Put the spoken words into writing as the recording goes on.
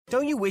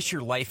Don't you wish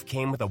your life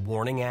came with a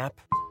warning app?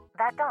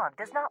 That dog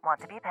does not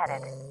want to be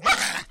petted.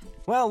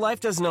 Well, life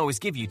doesn't always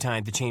give you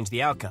time to change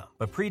the outcome,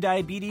 but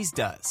prediabetes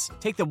does.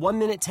 Take the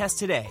 1-minute test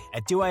today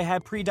at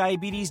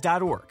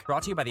doihaveprediabetes.org.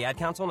 Brought to you by the Ad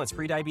Council and its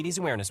Prediabetes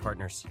Awareness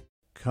Partners.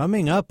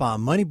 Coming up on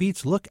Money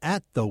Beats, look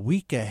at the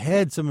week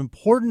ahead. Some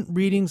important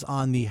readings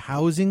on the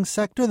housing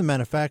sector, the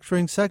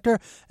manufacturing sector,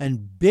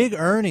 and big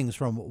earnings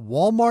from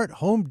Walmart,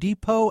 Home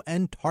Depot,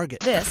 and Target.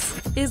 This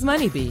is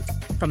Money Beat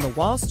from the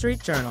Wall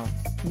Street Journal.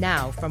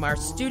 Now, from our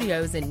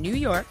studios in New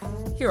York,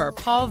 here are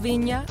Paul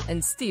Vigna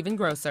and Stephen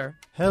Grocer.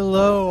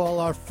 Hello, all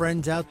our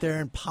friends out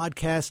there in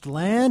podcast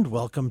land.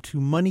 Welcome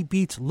to Money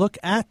Beats. Look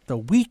at the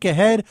week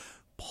ahead.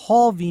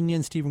 Paul Vigna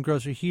and Stephen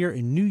Grocer here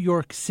in New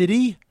York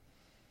City.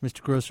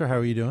 Mr. Grocer, how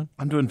are you doing?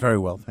 I'm doing very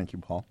well, thank you,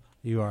 Paul.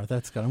 You are.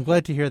 That's good. I'm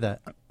glad to hear that.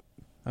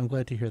 I'm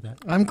glad you're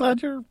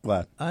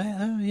glad.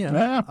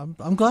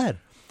 I'm glad.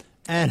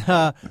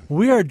 And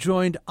we are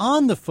joined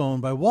on the phone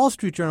by Wall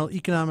Street Journal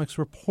economics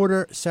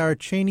reporter Sarah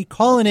Chaney,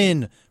 calling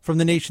in from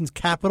the nation's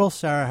capital.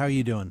 Sarah, how are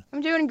you doing? I'm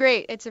doing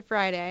great. It's a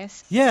Friday.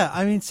 Yeah,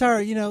 I mean,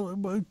 Sarah,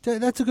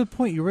 that's a good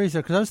point you raised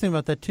there, because I was thinking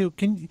about that too.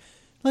 Can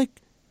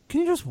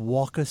you just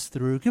walk us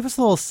through, give us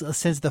a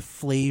sense of the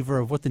flavor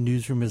of what the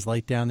newsroom is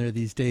like down there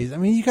these days? I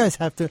mean, you guys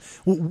have to.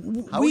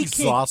 How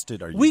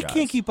exhausted are you guys? We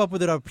can't keep up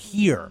with it up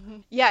here.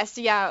 Yes,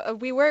 yeah.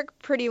 We work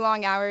pretty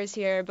long hours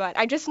here, but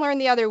I just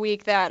learned the other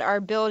week that our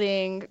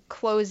building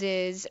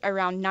closes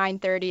around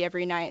 9:30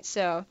 every night.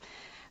 So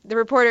the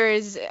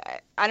reporters,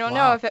 I don't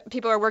know if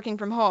people are working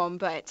from home,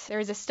 but there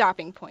is a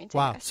stopping point.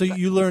 Wow. So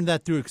you learned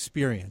that through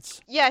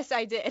experience? Yes,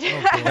 I did.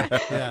 Oh, boy.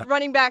 Yeah.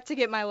 Running back to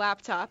get my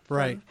laptop.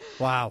 Right.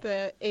 Wow.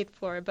 The 8th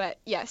floor. But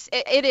yes,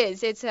 it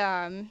is. It's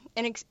an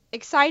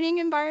exciting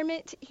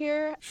environment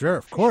here. Sure,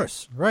 of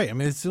course. Sure. Right. I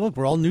mean, look,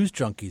 we're all news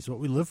junkies, what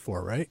we live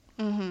for, right?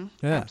 Mm-hmm.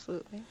 Yeah.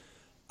 Absolutely.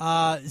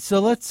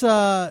 So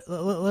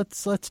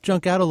let's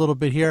junk out a little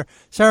bit here.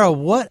 Sarah,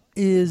 what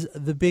is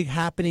the big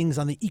happenings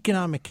on the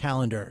economic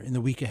calendar in the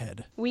week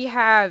ahead? We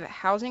have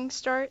housing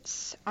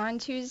starts on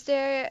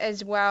Tuesday,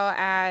 as well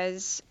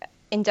as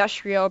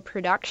industrial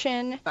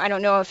production. I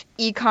don't know if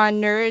econ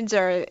nerds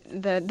are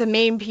the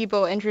main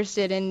people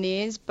interested in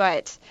these,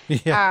 but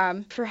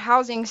for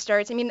housing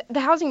starts, I mean, the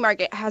housing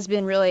market has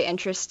been really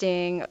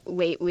interesting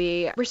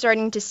lately. We're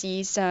starting to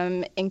see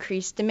some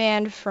increased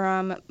demand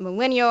from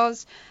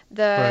millennials.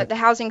 The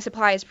housing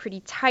supply is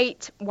pretty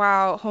tight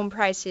while home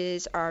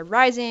prices are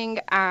rising,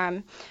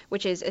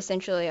 which is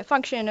essentially a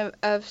function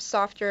of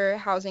softer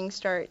housing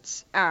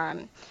starts.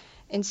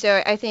 And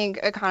so I think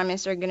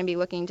economists are going to be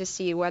looking to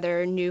see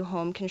whether new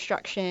home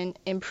construction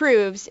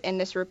improves in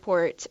this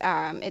report.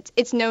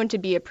 It's known to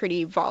be a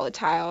pretty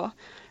volatile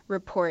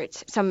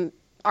report. Some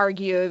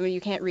argue you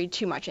can't read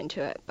too much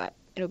into it, but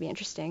it'll be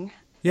interesting.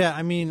 Yeah,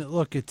 I mean,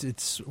 look,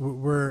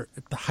 we're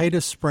at the height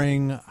of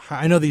spring.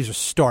 I know these are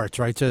starts,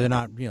 right? So they're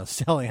not,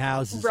 selling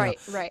houses. Right.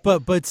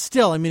 But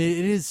still, I mean,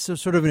 it is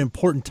sort of an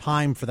important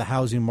time for the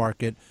housing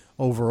market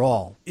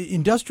overall.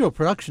 Industrial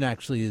production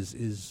actually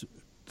is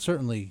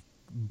certainly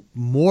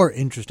more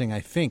interesting,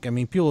 I think. I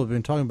mean, people have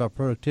been talking about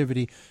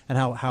productivity and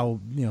how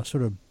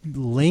sort of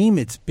lame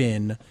it's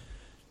been,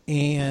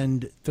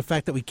 and the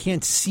fact that we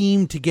can't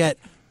seem to get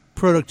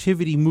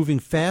productivity moving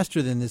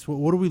faster than this.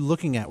 What are we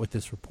looking at with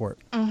this report?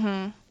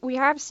 Mm-hmm. We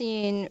have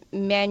seen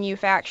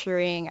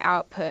manufacturing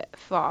output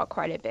fall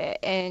quite a bit.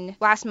 In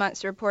last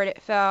month's report,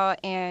 it fell,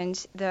 and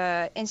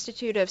the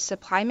Institute of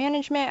Supply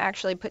Management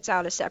actually puts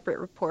out a separate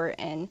report,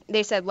 and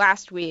they said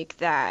last week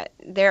that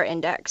their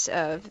index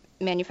of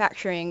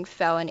manufacturing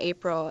fell in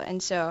April.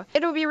 And so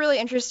it'll be really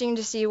interesting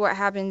to see what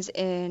happens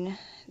in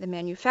the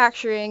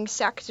manufacturing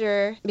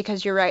sector,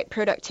 because you're right,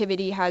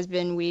 productivity has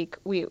been weak.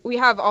 We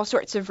have all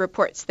sorts of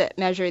reports that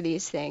measure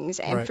these things,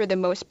 and for the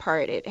most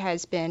part, it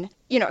has been,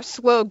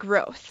 slow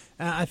growth.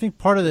 I think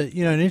part of an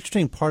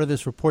interesting part of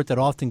this report that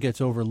often gets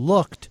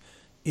overlooked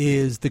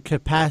is the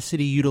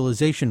capacity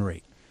utilization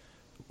rate,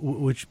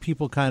 which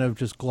people kind of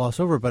just gloss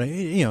over. But,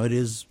 it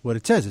is what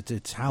it says.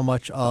 It's how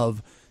much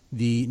of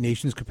the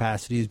nation's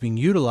capacity is being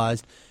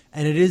utilized,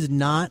 and it is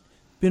not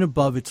been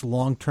above its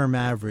long-term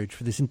average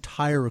for this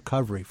entire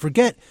recovery.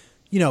 Forget,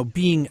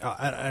 being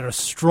at a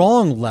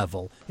strong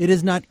level. It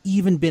has not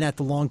even been at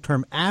the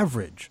long-term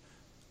average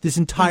this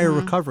entire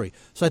recovery.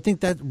 So I think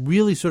that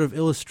really sort of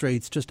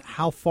illustrates just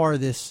how far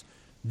this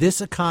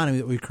economy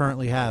that we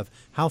currently have,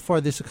 how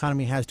far this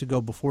economy has to go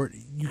before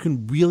you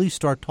can really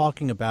start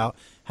talking about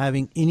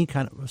having any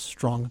kind of a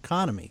strong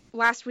economy.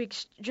 Last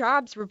week's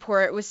jobs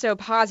report was so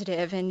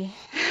positive, and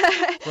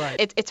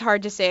it's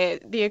hard to say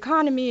the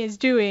economy is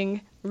doing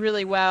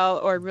really well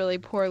or really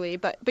poorly,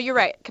 but you're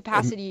right,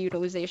 capacity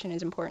utilization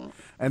is important.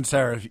 And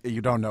Sarah, if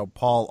you don't know,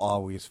 Paul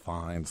always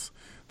finds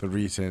the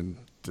reason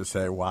to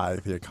say why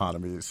the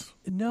economy is.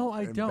 No,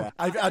 I don't.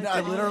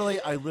 I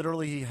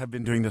literally have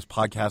been doing this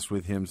podcast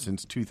with him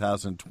since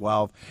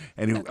 2012,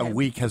 and a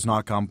week has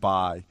not gone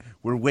by.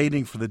 We're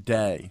waiting for the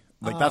day.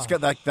 That's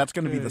going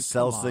to be the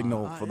sell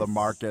signal for the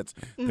markets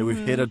that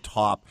we've hit a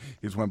top,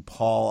 is when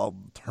Paul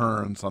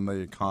turns on the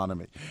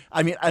economy.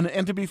 I mean,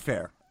 and to be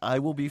fair, I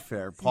will be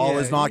fair. Paul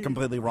is not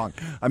completely wrong.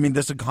 I mean,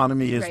 this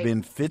economy has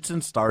been fits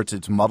and starts.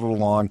 It's muddled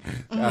along,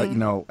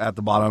 at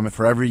the bottom.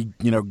 For every,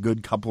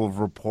 good couple of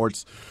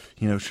reports,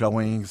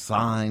 showing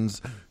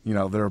signs,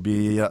 there'll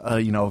be,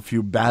 a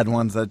few bad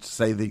ones that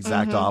say the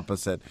exact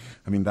opposite.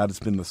 I mean, that has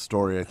been the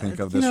story, I think,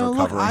 of this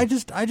recovery.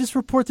 Look, I just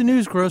report the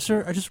news,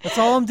 Grocer. That's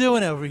all I'm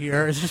doing over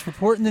here is just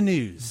reporting the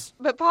news.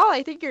 But Paul,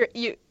 I think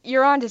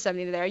you're onto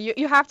something there.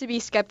 You have to be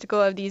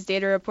skeptical of these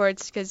data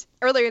reports because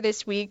earlier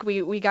this week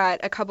we got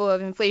a couple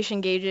of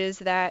inflation gauges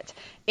that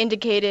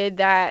indicated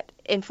that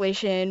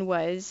inflation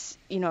was,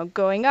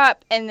 going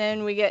up, and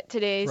then we get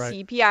today's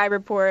CPI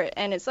report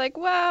and it's like,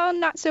 well,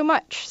 not so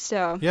much.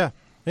 So Yeah,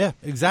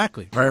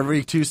 exactly. For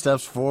every 2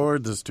 steps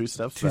forward, there's 2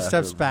 steps back. 2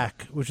 steps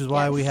back, which is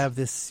why we have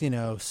this,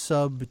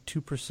 sub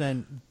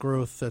 2%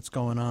 growth that's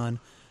going on.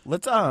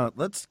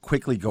 Let's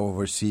quickly go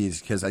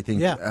overseas because I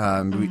think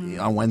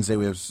on Wednesday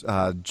we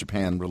have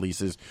Japan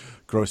releases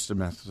gross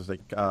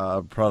domestic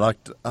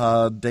product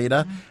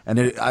data,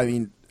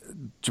 and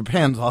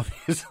Japan's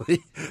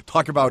obviously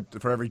talk about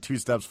for every 2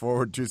 steps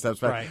forward, 2 steps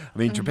back. Right. I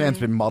mean, Japan's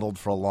been muddled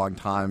for a long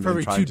time. For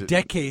every 2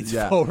 decades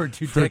forward,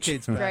 2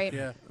 decades back. Right.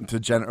 Yeah.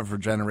 For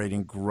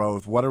generating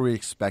growth. What are we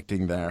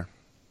expecting there?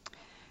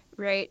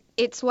 Right.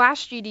 Its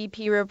last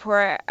GDP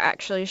report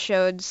actually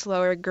showed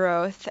slower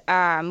growth,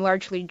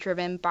 largely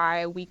driven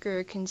by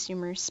weaker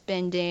consumer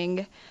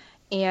spending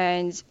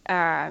and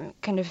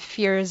kind of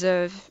fears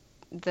of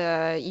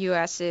the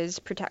U.S.'s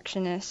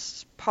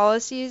protectionist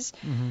policies.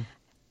 Mm-hmm.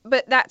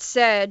 But that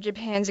said,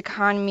 Japan's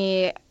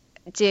economy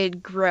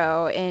did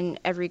grow in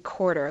every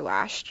quarter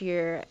last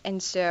year.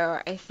 And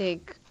so I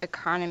think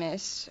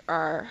economists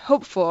are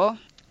hopeful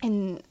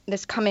in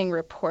this coming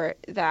report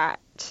that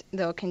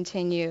they'll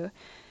continue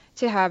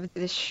to have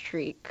this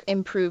streak,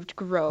 improved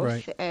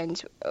growth. Right.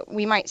 And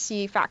we might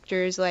see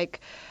factors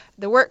like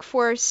the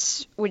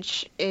workforce,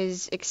 which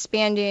is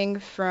expanding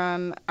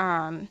from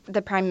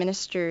the Prime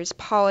Minister's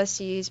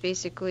policies,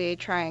 basically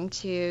trying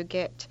to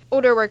get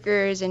older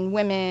workers and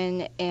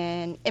women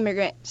and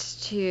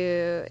immigrants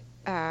to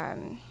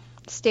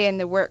stay in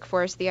the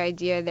workforce. The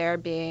idea there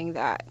being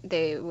that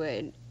they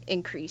would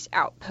increase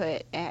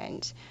output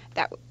and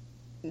that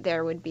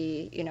there would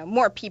be,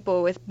 more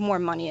people with more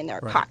money in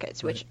their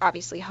pockets, which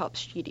obviously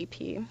helps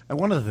GDP. And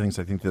one of the things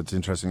I think that's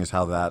interesting is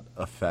how that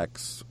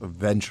affects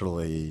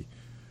eventually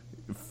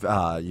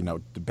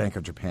the Bank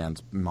of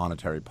Japan's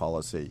monetary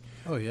policy.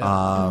 Oh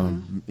yeah.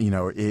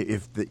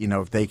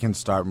 If they can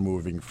start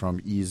moving from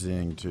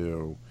easing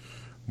to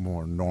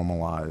more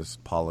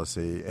normalized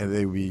policy, and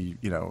and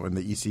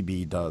the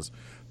ECB does,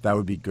 that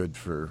would be good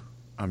for,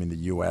 the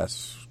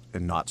U.S.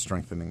 and not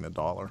strengthening the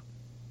dollar.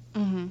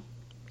 Mm-hmm.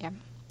 Yeah.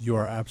 You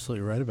are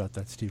absolutely right about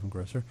that, Stephen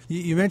Grocer.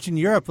 You mentioned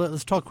Europe.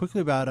 Let's talk quickly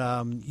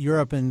about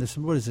Europe and this.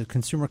 What is it?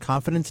 Consumer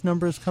confidence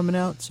numbers coming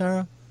out,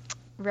 Sarah?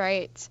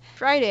 Right.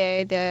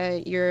 Friday,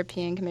 the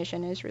European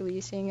Commission is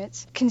releasing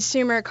its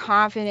consumer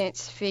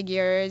confidence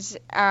figures.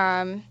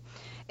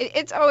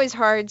 It's always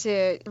hard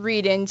to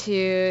read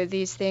into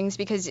these things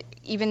because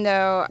even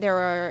though there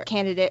are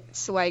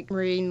candidates like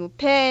Marine Le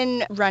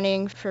Pen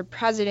running for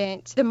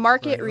president, the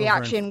market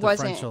reaction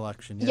wasn't. The French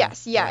election. Yeah.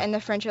 Yes, in the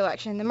French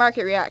election, the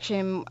market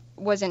reaction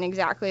wasn't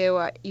exactly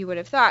what you would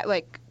have thought.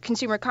 Like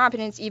consumer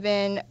confidence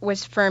even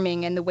was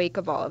firming in the wake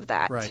of all of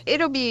that. Right.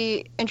 It'll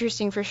be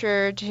interesting for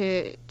sure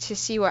to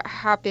see what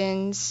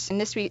happens. In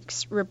this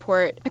week's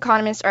report,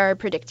 economists are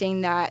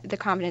predicting that the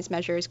confidence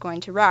measure is going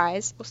to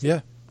rise. We'll see.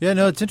 Yeah. Yeah,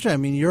 no, it's interesting. I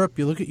mean, Europe,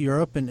 you look at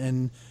Europe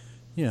and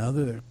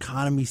the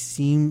economy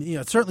seems,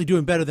 it's certainly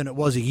doing better than it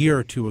was a year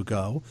or two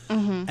ago.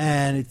 Mm-hmm.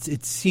 And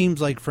it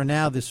seems like for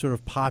now this sort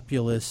of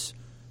populist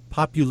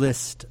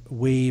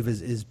wave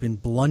has been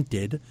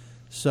blunted.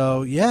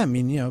 So, yeah,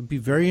 it'd be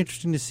very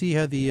interesting to see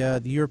how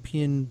the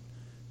European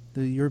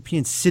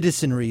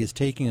citizenry is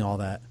taking all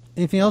that.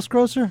 Anything else,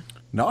 Grocer?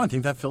 No, I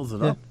think that fills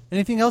it up.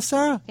 Anything else,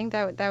 Sarah? I think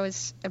that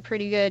was a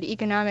pretty good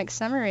economic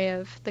summary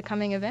of the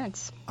coming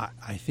events.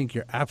 I think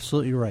you're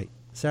absolutely right.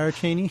 Sarah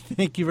Chaney,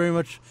 thank you very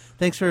much.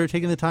 Thanks for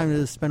taking the time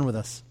to spend with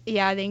us.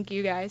 Yeah, thank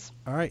you guys.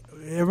 All right,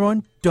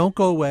 everyone, don't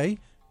go away.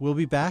 We'll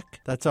be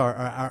back. That's our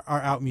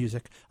out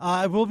music.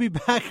 We'll be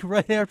back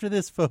right after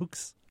this,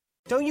 folks.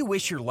 Don't you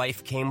wish your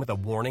life came with a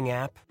warning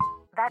app?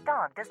 That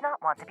dog does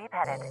not want to be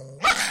petted.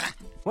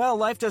 Well,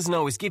 life doesn't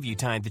always give you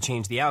time to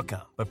change the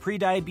outcome, but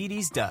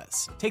prediabetes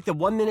does. Take the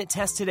 1-minute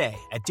test today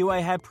at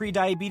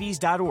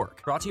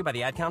doihaveprediabetes.org. Brought to you by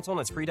the Ad Council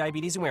and its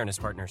prediabetes awareness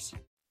partners.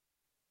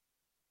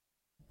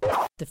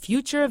 The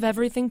Future of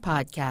Everything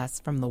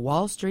podcast from the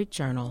Wall Street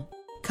Journal.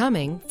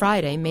 Coming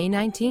Friday, May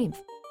 19th.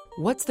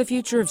 What's the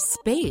future of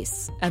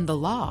space and the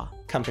law?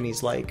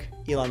 Companies like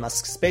Elon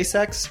Musk's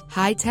SpaceX.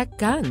 High-tech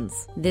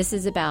guns. This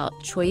is about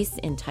choice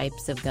in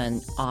types of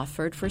gun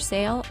offered for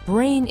sale.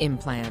 Brain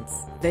implants.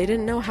 They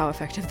didn't know how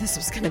effective this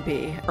was going to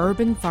be.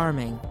 Urban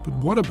farming. But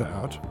what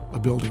about a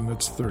building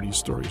that's 30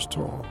 stories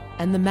tall?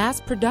 And the mass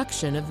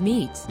production of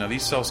meat. Now,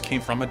 these cells came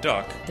from a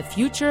duck. The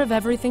Future of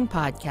Everything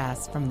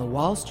podcast from the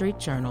Wall Street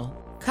Journal.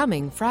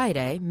 Coming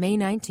Friday, May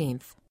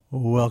 19th.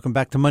 Welcome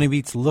back to Money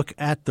Beats. Look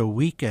at the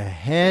week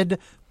ahead.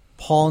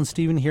 Paul and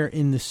Stephen here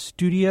in the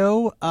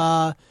studio.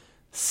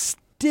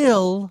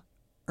 Still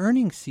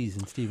earnings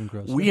season, Stephen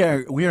Grocer. We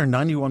are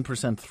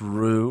 91%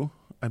 through,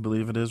 I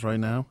believe it is right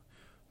now,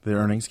 the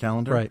earnings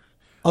calendar. Right.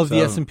 Of the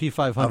S&P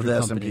 500 Of the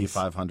companies. S&P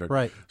 500.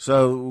 Right.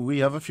 So we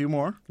have a few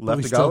more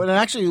left to go. And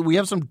actually, we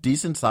have some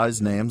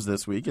decent-sized names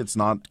this week. It's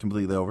not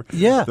completely over.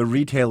 Yeah. The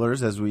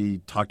retailers, as we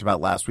talked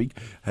about last week,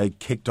 had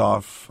kicked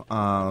off,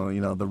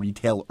 the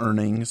retail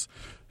earnings,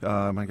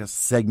 I guess,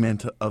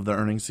 segment of the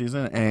earnings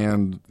season,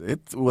 and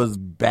it was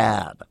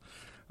bad.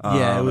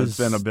 It's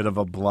been a bit of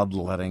a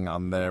bloodletting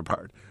on their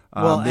part.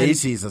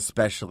 Macy's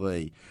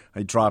especially,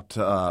 it dropped.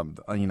 It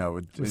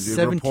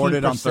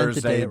reported on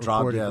Thursday. It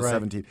dropped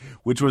 17,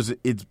 which was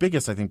its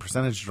biggest, I think,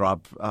 percentage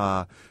drop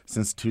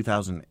since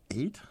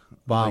 2008.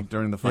 Wow! Like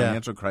during the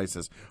financial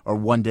crisis, or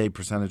 1 day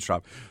percentage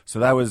drop. So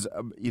that was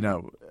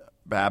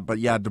bad. But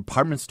yeah,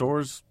 department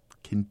stores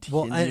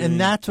continue. Well, and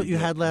that's what you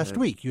had last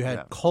week. You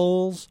had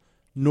Kohl's,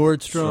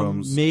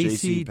 Nordstrom,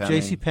 Macy's,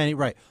 JCPenney,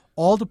 right?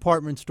 All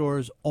department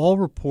stores, all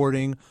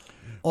reporting.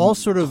 All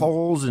sort of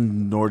Kohl's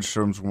and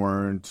Nordstrom's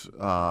weren't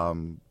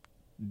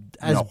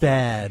as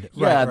bad.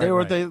 Yeah,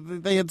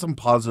 they had some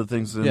positive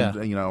things,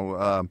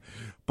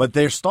 but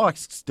their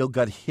stocks still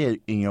got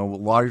hit.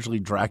 Largely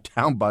dragged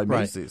down by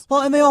Macy's.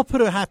 Well, and they all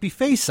put a happy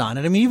face on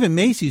it. I mean, even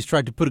Macy's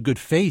tried to put a good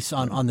face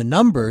on the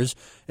numbers.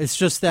 It's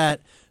just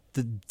that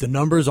the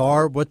numbers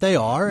are what they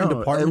are, and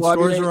department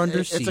stores are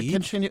under siege.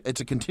 It's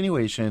a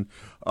continuation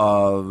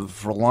of,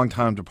 for a long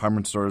time,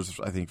 department stores,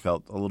 I think,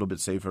 felt a little bit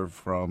safer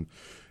from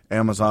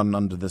Amazon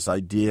under this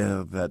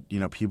idea that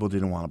people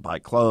didn't want to buy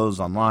clothes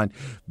online.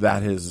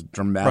 That has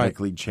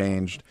dramatically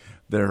changed.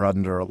 They're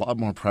under a lot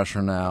more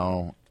pressure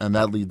now, and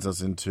that leads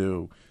us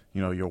into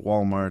your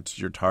Walmarts,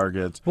 your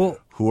Targets,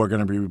 who are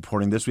going to be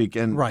reporting this week.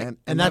 And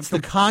that's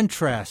the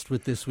contrast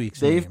with this week's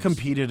They've names.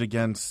 competed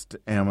against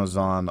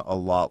Amazon a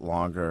lot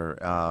longer,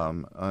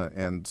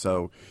 and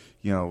so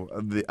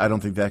I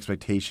don't think the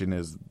expectation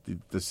is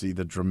to see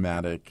the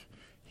dramatic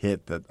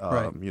hit that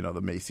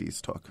the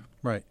Macy's took.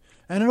 Right.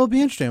 And it'll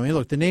be interesting. I mean,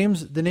 look, the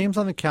names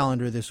on the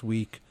calendar this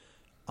week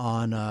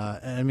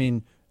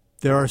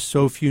there are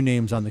so few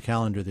names on the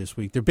calendar this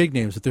week. They're big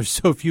names, but there's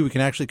so few we can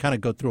actually kind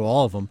of go through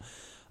all of them.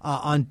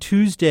 On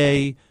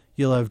Tuesday,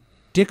 you'll have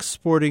Dick's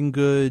Sporting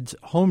Goods,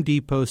 Home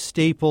Depot,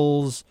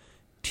 Staples,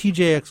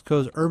 TJX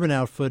Co.'s, Urban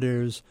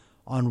Outfitters.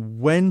 On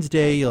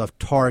Wednesday, you'll have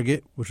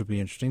Target, which will be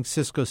interesting,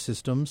 Cisco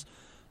Systems.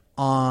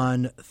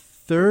 On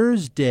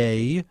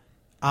Thursday,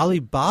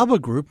 Alibaba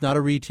Group, not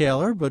a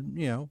retailer, but,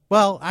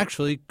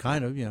 actually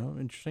kind of,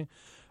 interesting.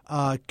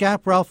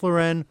 Gap, Ralph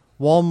Lauren,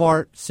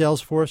 Walmart,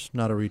 Salesforce,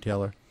 not a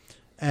retailer.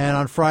 And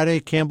on Friday,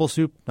 Campbell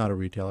Soup, not a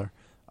retailer.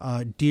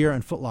 Deere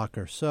and Foot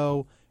Locker.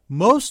 So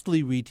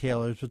mostly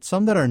retailers, but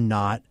some that are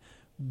not.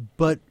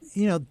 But,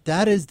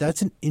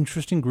 that's an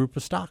interesting group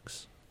of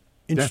stocks,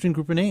 interesting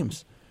group of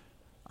names.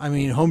 I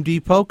mean, Home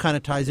Depot kind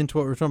of ties into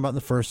what we were talking about in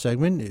the first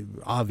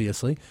segment.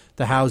 Obviously,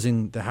 the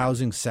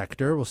housing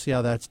sector. We'll see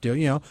how that's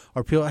doing. Are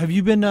people? Have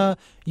you been? Do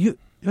you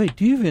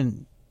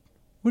even?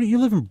 What do you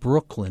live in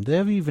Brooklyn? Do they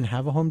even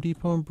have a Home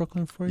Depot in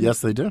Brooklyn for you? Yes,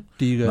 they do.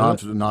 Do you go?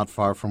 Not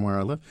far from where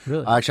I live.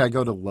 Really? Actually, I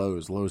go to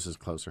Lowe's. Lowe's is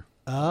closer.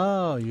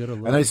 Oh, you go to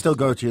Lowe's. And I still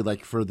go to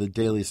for the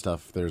daily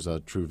stuff. There's a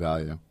True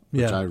Value,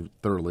 which I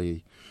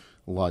thoroughly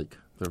like.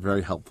 They're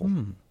very helpful.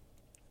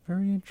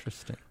 Very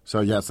interesting.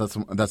 So yes,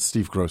 that's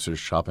Steve Grocer's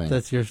shopping.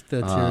 That's your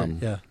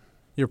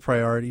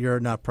priority. You're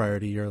not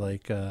priority. You're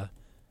like my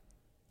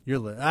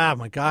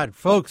God,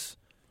 folks,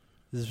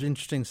 this is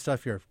interesting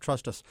stuff here.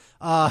 Trust us.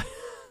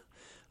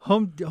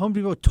 Home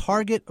Depot,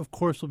 Target, of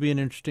course, will be an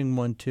interesting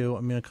one too.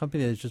 I mean, a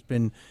company that's just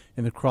been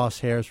in the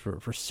crosshairs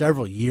for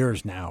several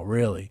years now.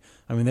 Really,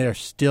 I mean, they are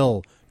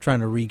still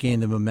trying to regain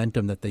the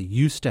momentum that they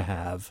used to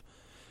have,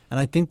 and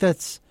I think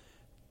that's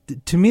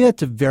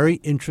a very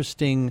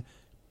interesting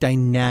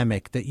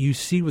dynamic that you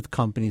see with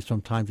companies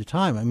from time to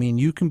time. I mean,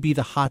 you can be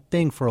the hot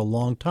thing for a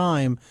long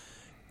time,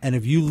 and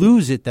if you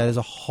lose it, that is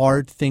a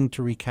hard thing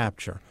to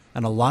recapture.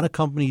 And a lot of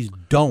companies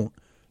don't.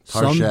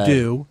 Target. Some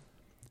do.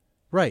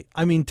 Right.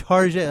 I mean,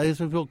 Target, that's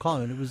what people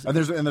call it. And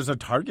there's a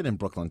Target in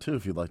Brooklyn too,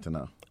 if you'd like to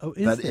know. Oh,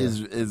 is that there?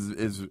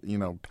 is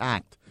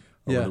packed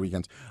over the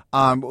weekends.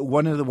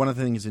 One of the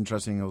things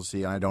interesting you'll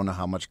see. I don't know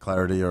how much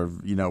clarity or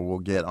we'll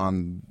get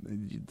on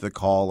the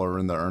call or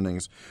in the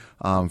earnings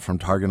from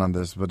Target on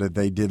this, but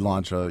they did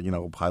launch a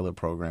pilot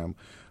program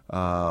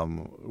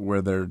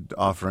where they're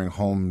offering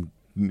home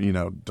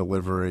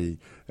delivery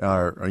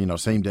or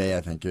same day,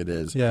 I think it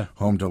is,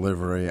 home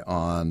delivery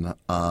on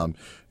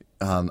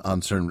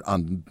certain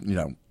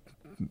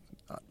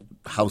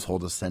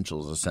household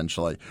essentials,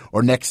 essentially,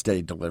 or next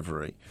day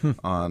delivery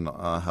on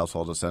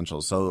household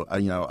essentials. So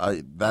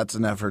that's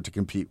an effort to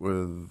compete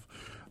with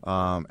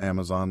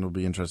Amazon. It'll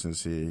be interesting to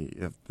see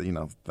if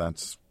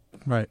that's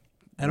right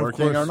and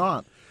working of course, or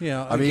not.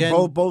 I mean,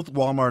 both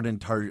Walmart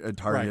and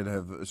Target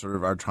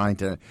have are trying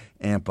to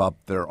amp up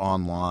their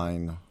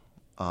online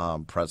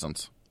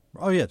presence.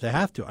 Oh yeah, they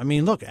have to. I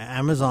mean, look,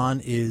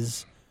 Amazon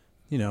is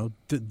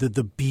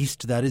the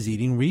beast that is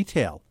eating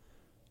retail.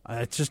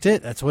 That's just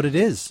it. That's what it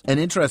is. And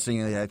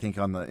interestingly, I think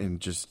on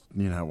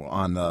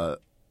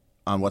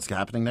what's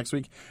happening next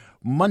week,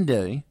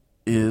 Monday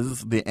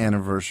is the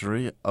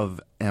anniversary of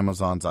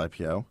Amazon's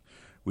IPO.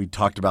 We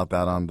talked about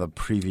that on the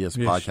previous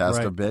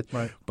podcast a bit.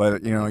 Right.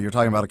 But, you're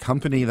talking about a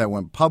company that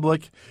went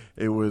public.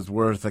 It was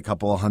worth a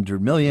couple of $100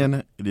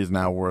 million. It is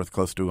now worth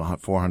close to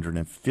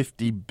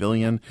 $450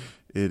 billion.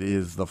 It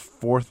is the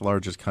fourth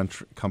largest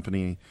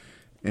company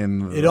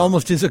in It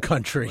almost is a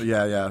country.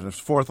 Yeah. The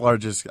fourth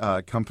largest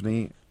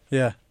company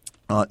in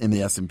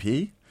the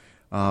S&P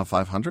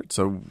 500.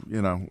 So,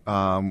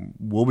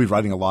 we'll be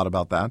writing a lot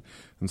about that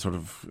and sort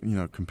of,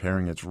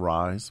 comparing its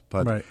rise.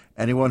 But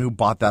anyone who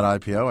bought that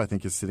IPO, I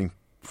think, is sitting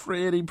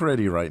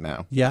pretty right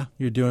now. Yeah,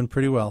 you're doing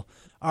pretty well.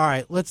 All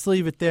right, let's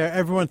leave it there.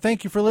 Everyone,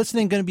 thank you for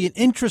listening. Going to be an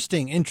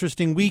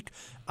interesting week.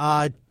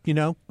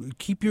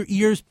 Keep your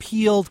ears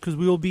peeled because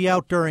we will be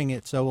out during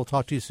it. So we'll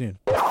talk to you soon.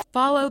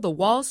 Follow the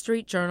Wall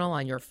Street Journal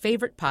on your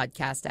favorite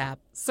podcast app.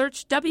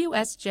 Search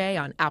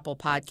WSJ on Apple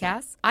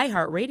Podcasts,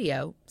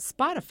 iHeartRadio,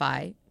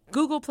 Spotify,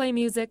 Google Play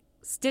Music,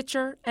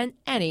 Stitcher, and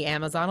any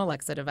Amazon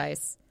Alexa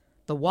device.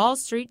 The Wall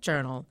Street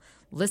Journal.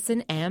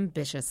 Listen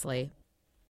ambitiously.